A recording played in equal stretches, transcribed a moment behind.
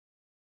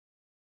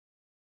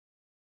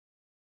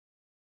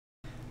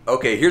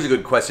Okay, here's a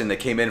good question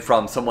that came in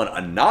from someone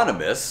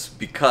anonymous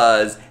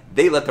because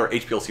they let their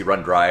HPLC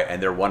run dry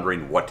and they're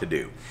wondering what to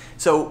do.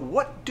 So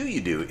what do you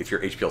do if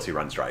your HPLC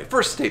runs dry?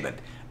 First statement,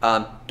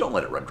 don't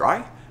let it run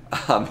dry.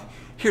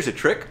 Here's a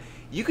trick.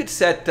 You could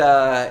set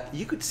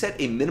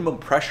a minimum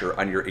pressure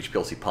on your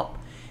HPLC pump.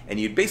 And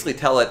you'd basically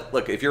tell it,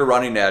 look, if you're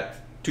running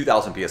at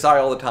 2,000 PSI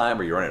all the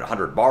time or you're running at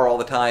 100 bar all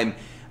the time,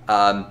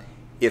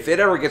 if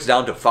it ever gets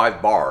down to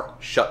 5 bar,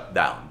 shut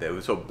down.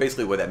 So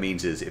basically what that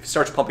means is if it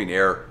starts pumping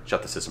air,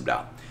 shut the system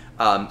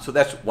down. So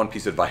that's one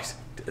piece of advice,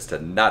 is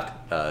to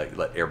not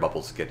let air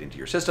bubbles get into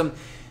your system.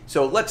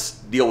 So let's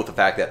deal with the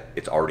fact that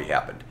it's already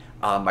happened.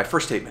 My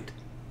first statement,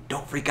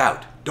 don't freak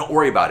out. Don't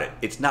worry about it.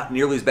 It's not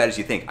nearly as bad as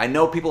you think. I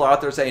know people are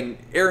out there saying,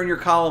 air in your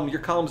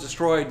column's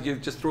destroyed, you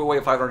just threw away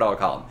a $500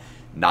 column.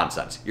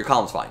 Nonsense. Your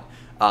column's fine.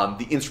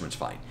 The instrument's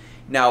fine.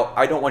 Now,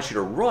 I don't want you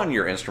to run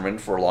your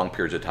instrument for long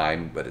periods of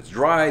time, but it's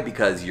dry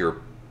because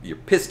your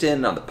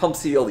piston on the pump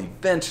seal,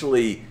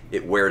 eventually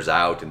it wears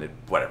out and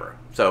whatever.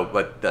 So,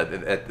 but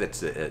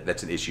that's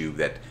an issue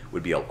that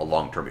would be a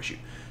long-term issue.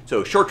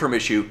 So, short-term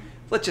issue,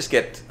 let's just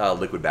get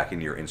liquid back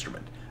into your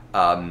instrument.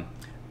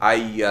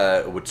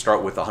 I would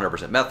start with 100%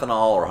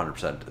 methanol or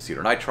 100%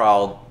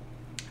 acetonitrile.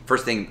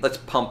 First thing, let's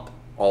pump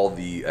all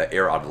the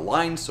air out of the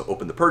line. So,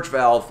 open the purge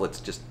valve. Let's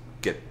just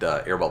get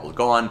air bubbles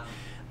gone.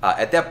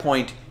 At that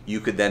point, you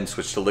could then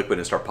switch to liquid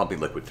and start pumping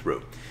liquid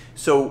through.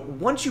 So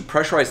once you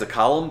pressurize the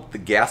column, the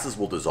gases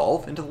will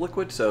dissolve into the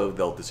liquid, so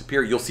they'll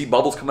disappear. You'll see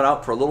bubbles coming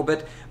out for a little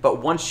bit,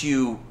 but once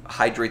you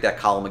hydrate that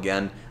column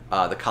again,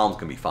 the column's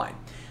gonna be fine.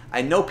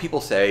 I know people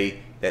say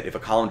that if a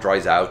column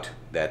dries out,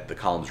 that the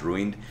column's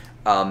ruined.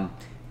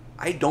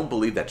 I don't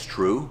believe that's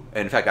true.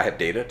 And in fact, I have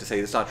data to say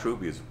it's not true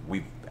because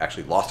we've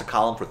actually lost a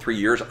column for 3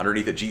 years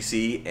underneath a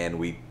GC, and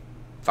we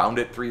found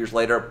it 3 years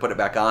later, put it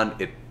back on,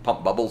 it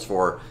pumped bubbles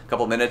for a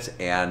couple of minutes,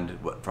 and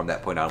from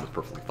that point on it was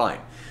perfectly fine.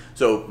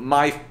 So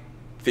my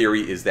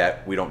theory is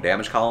that we don't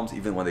damage columns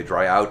even when they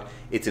dry out.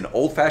 It's an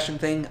old-fashioned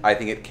thing. I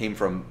think it came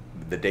from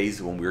the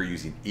days when we were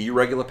using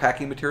irregular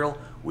packing material.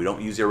 We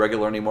don't use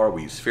irregular anymore,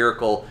 we use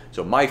spherical.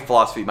 So my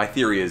philosophy, my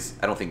theory is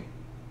I don't think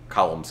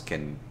columns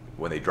can,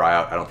 when they dry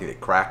out, I don't think they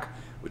crack,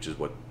 which is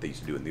what they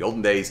used to do in the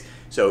olden days.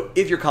 So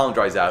if your column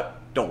dries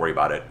out, don't worry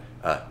about it.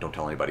 Don't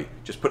tell anybody.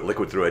 Just put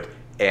liquid through it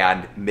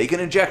and make an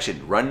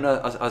injection, run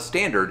a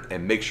standard,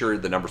 and make sure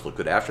the numbers look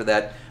good after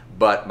that.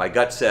 But my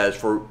gut says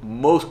for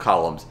most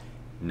columns,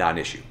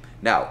 non-issue.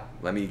 Now,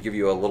 let me give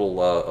you a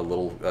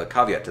little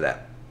caveat to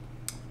that.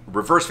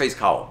 Reverse phase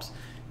columns,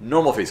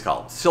 normal phase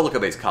columns,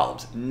 silica-based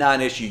columns,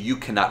 non-issue. You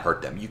cannot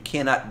hurt them. You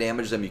cannot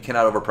damage them. You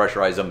cannot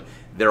overpressurize them.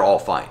 They're all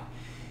fine.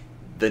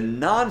 The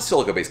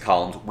non-silica-based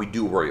columns we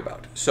do worry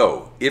about.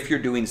 So if you're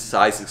doing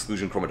size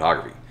exclusion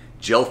chromatography,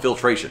 gel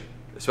filtration,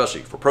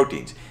 especially for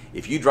proteins,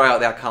 if you dry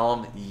out that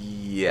column,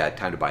 yeah,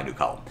 time to buy a new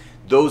column.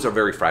 Those are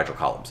very fragile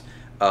columns.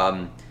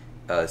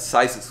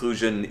 Size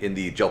exclusion in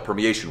the gel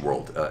permeation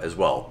world as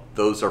well.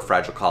 Those are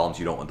fragile columns.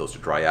 You don't want those to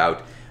dry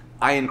out.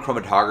 Ion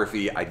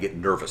chromatography, I'd get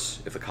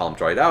nervous if the column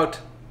dried out.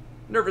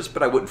 Nervous,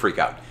 but I wouldn't freak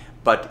out.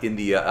 But in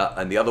the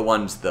other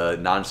ones, the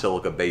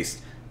non-silica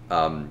based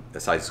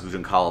size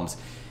exclusion columns,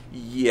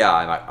 yeah,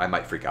 I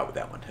might freak out with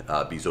that one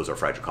because those are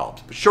fragile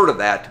columns. But short of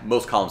that,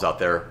 most columns out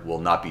there will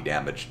not be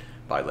damaged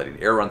by letting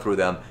air run through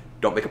them.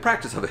 Don't make a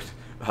practice of it,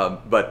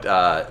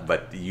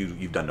 but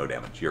you've done no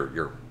damage.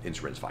 Your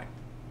instrument is fine.